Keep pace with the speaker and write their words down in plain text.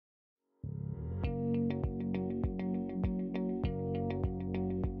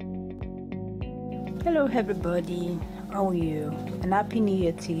Hello everybody, how are you? And happy new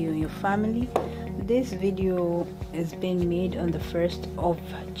year to you and your family. This video is being made on the 1st of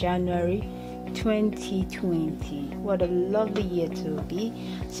January 2020. What a lovely year to be.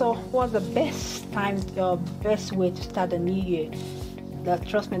 So what's the best time, best way to start a new year?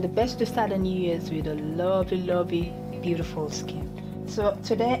 Trust me, the best to start a new year is with a lovely beautiful skin. So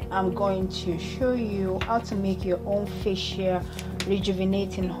today I'm going to show you how to make your own facial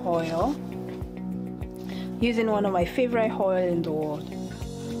rejuvenating oil using one of my favorite oil in the world.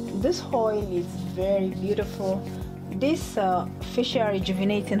 This oil is very beautiful. This facial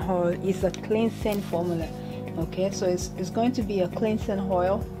rejuvenating oil is a cleansing formula. Okay, so it's going to be a cleansing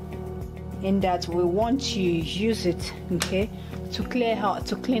oil in that we want to use it, okay, to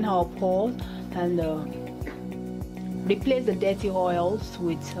clean our pores and replace the dirty oils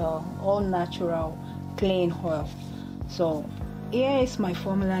with all natural clean oil. So here is my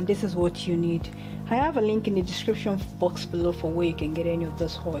formula and this is what you need. I have a link in the description box below for where you can get any of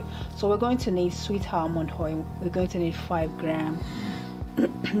this oil. So we're going to need sweet almond oil. We're going to need 5 grams.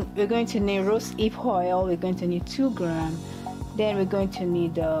 We're going to need rose hip oil. We're going to need 2 grams. Then we're going to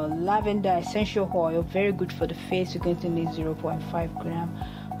need lavender essential oil, very good for the face. We're going to need 0.5 grams.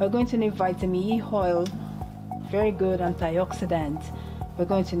 We're going to need vitamin E oil, very good antioxidant. We're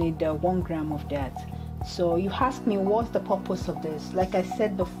going to need 1 gram of that. So you ask me what's the purpose of this. Like I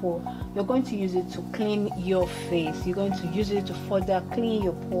said before, you're going to use it to clean your face. You're going to use it to further clean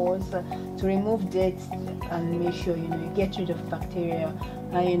your pores, to remove dirt and make sure you get rid of bacteria,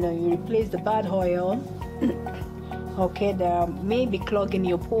 and you replace the bad oil okay, that may be clogging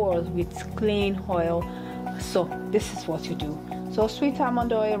your pores with clean oil. So this is what you do. So sweet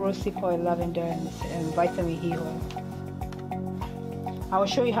almond oil, rosehip oil, lavender and vitamin E oil. I will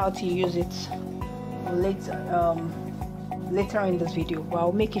show you how to use it later in this video, but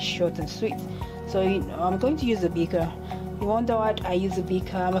I'll make it short and sweet. So I'm going to use a beaker. You wonder what I use a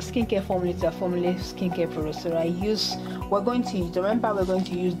beaker? I'm a skincare formulator, formulate skincare products. So we're going to use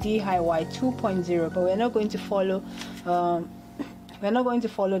DIY 2.0, but we're not going to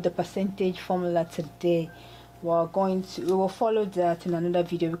follow the percentage formula today. We will follow that in another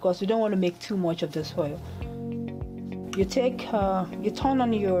video because we don't want to make too much of this oil. You turn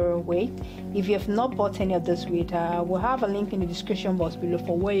on your weight. If you have not bought any of this weight, we'll have a link in the description box below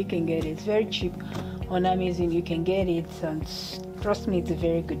for where you can get it. It's very cheap on Amazon. You can get it, and trust me, it's a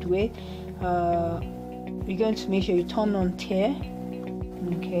very good way. You're going to make sure you turn on tear.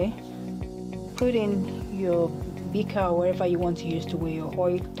 Okay, put in your beaker or wherever you want to use to weigh your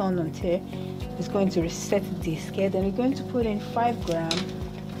oil. Turn on tear. It's going to reset the scale. Then we're going to put in 5 grams.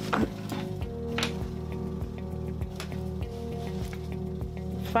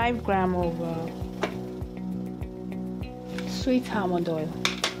 5 grams of sweet almond oil.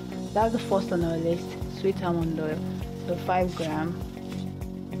 That's the first on our list, sweet almond oil. So 5 grams.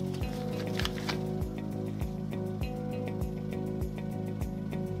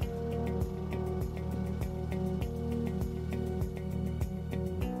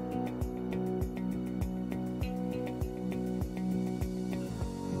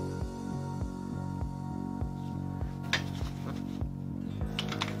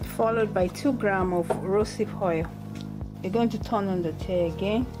 Followed by 2 grams of rosehip oil. You're going to turn on the tear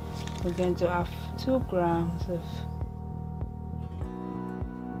again. We're going to have 2 grams of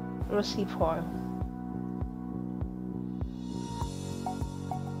rosehip oil.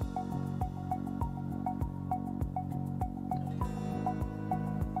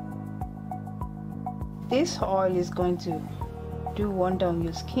 This oil is going to do wonder on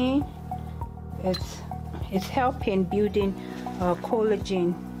your skin. It's helping building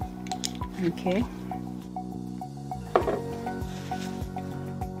collagen. Okay,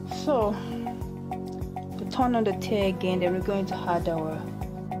 so we turn on the tear again. Then we're going to add our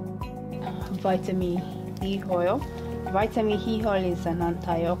vitamin E oil. Vitamin E oil is an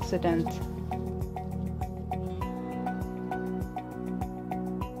antioxidant.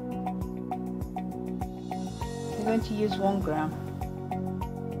 We're going to use 1 gram.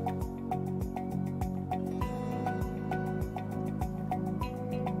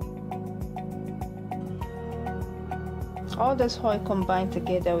 All this oil combined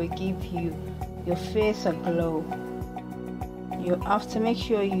together will give your face a glow. You have to make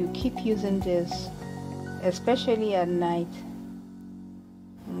sure you keep using this, especially at night.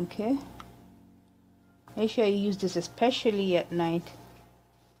 Okay, make sure you use this especially at night.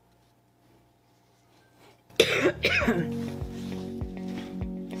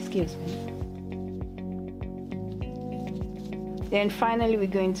 Excuse me. Then finally we're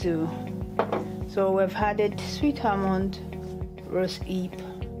going to, so we've added sweet almond, rose hip,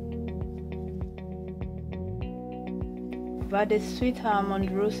 We've added sweet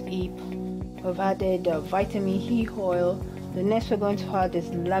almond, rose hip. We've added vitamin E oil. The next we're going to add is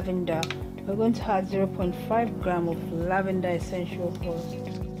lavender. We're going to add 0.5 gram of lavender essential oil.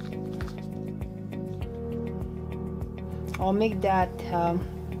 I'll make that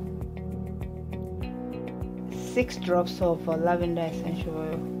 6 drops of lavender essential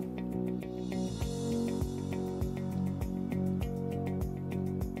oil.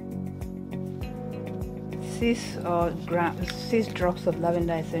 Six drops of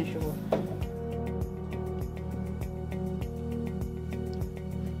lavender essential oil.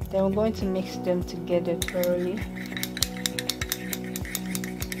 Then we're going to mix them together thoroughly.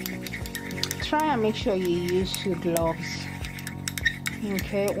 Try and make sure you use your gloves.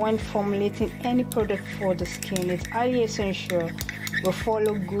 Okay, when formulating any product for the skin, it's highly essential we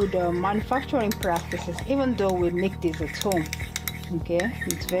follow good manufacturing practices, even though we make this at home. Okay,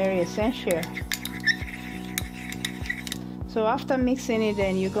 it's very essential. So after mixing it,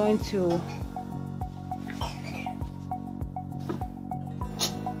 then you're going to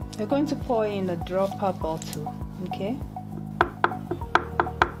pour in a dropper bottle. Okay,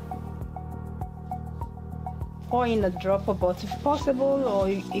 pour in a dropper bottle if possible, or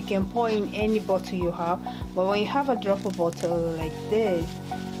you can pour in any bottle you have. But when you have a dropper bottle like this,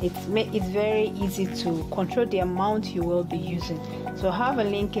 it's very easy to control the amount you will be using. So I have a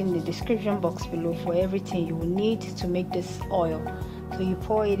link in the description box below for everything you will need to make this oil. So you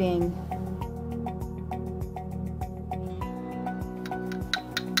pour it in.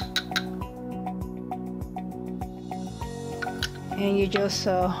 And you just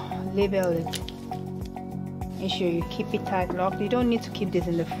label it. Make sure you keep it tight locked. You don't need to keep this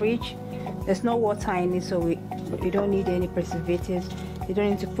in the fridge. There's no water in it, so you don't need any preservatives. You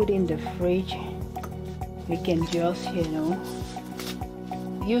don't need to put it in the fridge. You can just,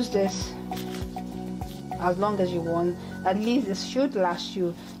 use this as long as you want. At least it should last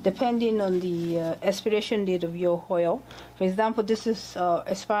you, depending on the expiration date of your oil. For example, this is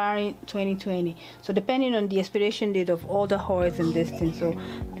expiring 2020, so depending on the expiration date of all the oils in this thing, so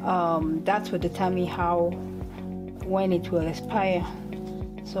that will determine when it will expire.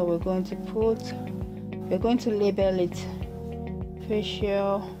 So we're going to label it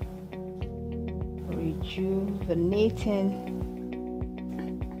facial rejuvenating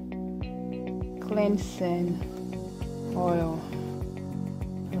cleansing oil,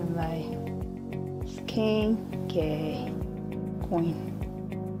 like skin care queen.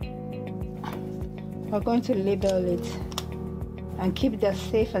 We're going to label it and keep that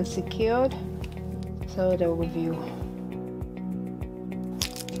safe and secured so that we'll view.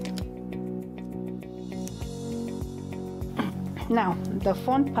 Now the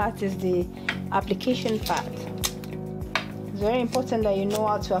fun part is the application part. It's very important that you know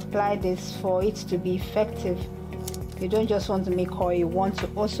how to apply this for it to be effective. You don't just want to make oil, you want to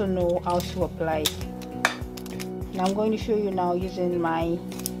also know how to apply it. Now I'm going to show you now using my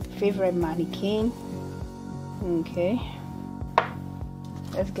favorite mannequin. Okay,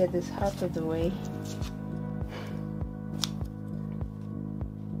 let's get this out of the way.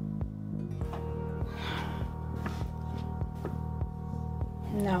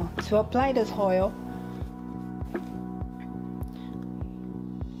 Now to apply this oil,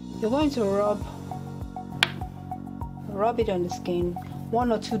 you're going to rub it on the skin,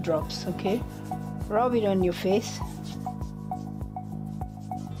 1 or 2 drops. Okay, rub it on your face,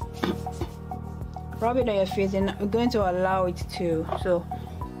 rub it on your face, and I'm going to allow it to, so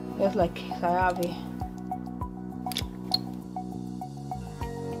just like I have it,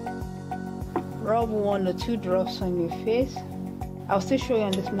 rub 1 or 2 drops on your face. I'll still show you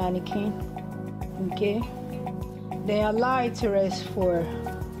on this mannequin. Okay, then allow it to rest for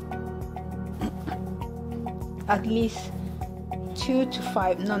at least 2 to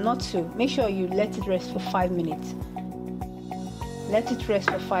 5, no, not 2, make sure you let it rest for 5 minutes. Let it rest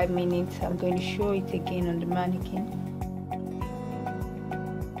for 5 minutes. I'm going to show it again on the mannequin.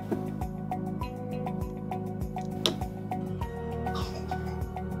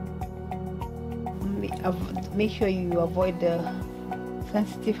 Make sure you avoid the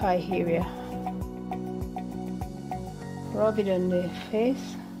sensitive eye area. Rub it on the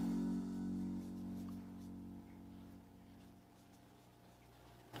face.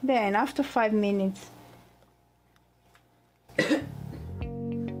 Then after 5 minutes,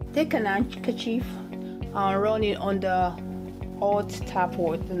 take an handkerchief and run it under hot tap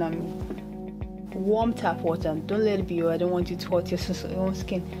water. Warm tap water. Don't let it be. I don't want you to hurt your own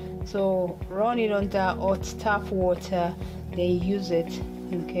skin. So run it under hot tap water. Then use it.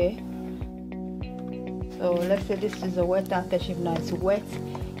 Okay. So let's say this is a wet handkerchief. Now it's wet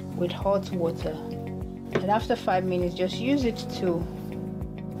with hot water. and after 5 minutes just use it to,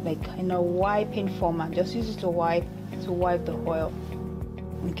 like in a wiping format, just use it to wipe the oil.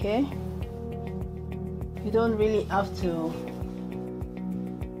 Okay, you don't really have to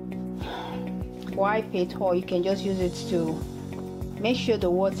wipe it, or you can just use it to make sure the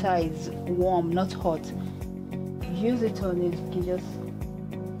water is warm, not hot. Use it on it, you can just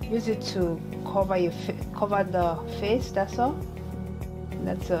use it to cover the face. That's all.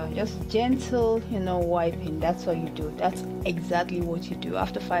 That's just gentle, wiping. That's all you do. That's exactly what you do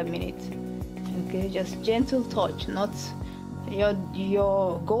after 5 minutes. Okay, just gentle touch. Not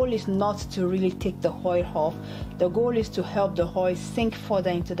your goal is not to really take the oil off. The goal is to help the oil sink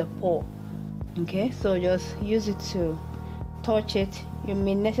further into the pore. Okay, so just use it to touch it. You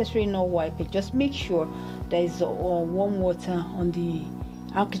may necessarily not wipe it. Just make sure there is warm water on the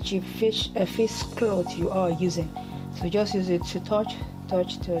handkerchief, face cloth you are using. So just use it to touch,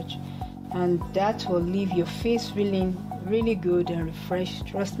 and that will leave your face feeling really good and refreshed.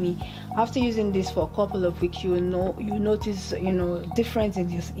 Trust me, after using this for a couple of weeks, you notice difference in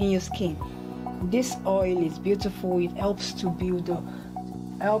your skin. This oil is beautiful. It helps to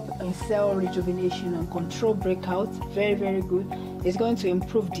help in cell rejuvenation and control breakouts. Very, very good. It's going to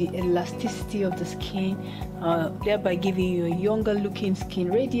improve the elasticity of the skin, thereby giving you a younger looking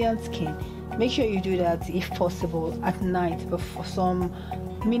skin, radiant skin. Make sure you do that if possible at night, but for some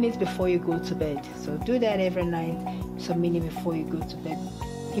minutes before you go to bed. So do that every night, some minutes before you go to bed.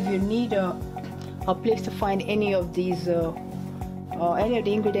 If you need a place to find any of these any of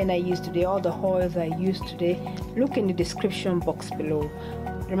the ingredients I used today, all the oils I used today, look in the description box below.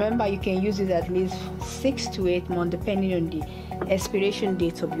 Remember, you can use it at least 6 to 8 months depending on the expiration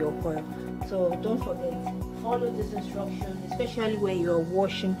date of your oil. So don't forget, follow this instruction, especially when you are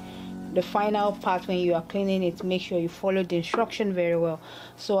washing the final part. When you are cleaning it, make sure you follow the instruction very well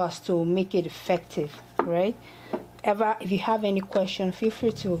so as to make it effective, right? If you have any question, feel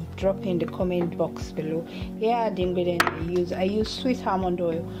free to drop in the comment box below. Here are the ingredients I use sweet almond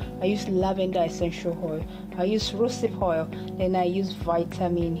oil, I use lavender essential oil, I use rosehip oil, then I use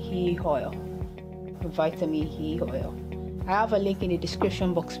vitamin E oil. I have a link in the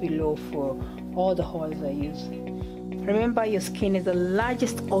description box below for all the oils I use. Remember, your skin is the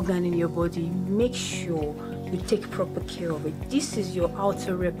largest organ in your body. Make sure you take proper care of it. This is your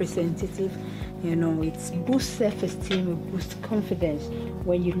outer representative. It boosts self-esteem, it boosts confidence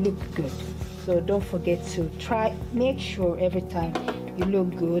when you look good. So don't forget to make sure every time you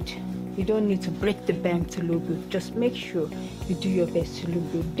look good. You don't need to break the bank to look good. Just make sure you do your best to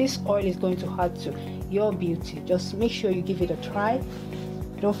look good. This oil is going to add to your beauty. Just make sure you give it a try.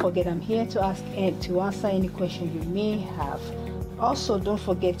 Don't forget, I'm here to answer any question you may have. Also, don't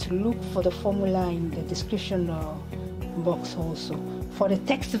forget to look for the formula in the description box. Also, for the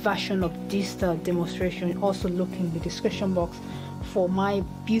text version of this demonstration, also look in the description box for my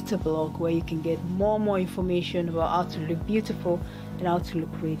beauty blog, where you can get more information about how to look beautiful and how to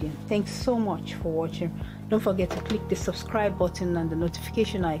look radiant. Thanks so much for watching. Don't forget to click the subscribe button and the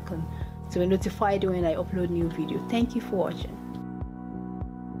notification icon to be notified when I upload new video. Thank you for watching.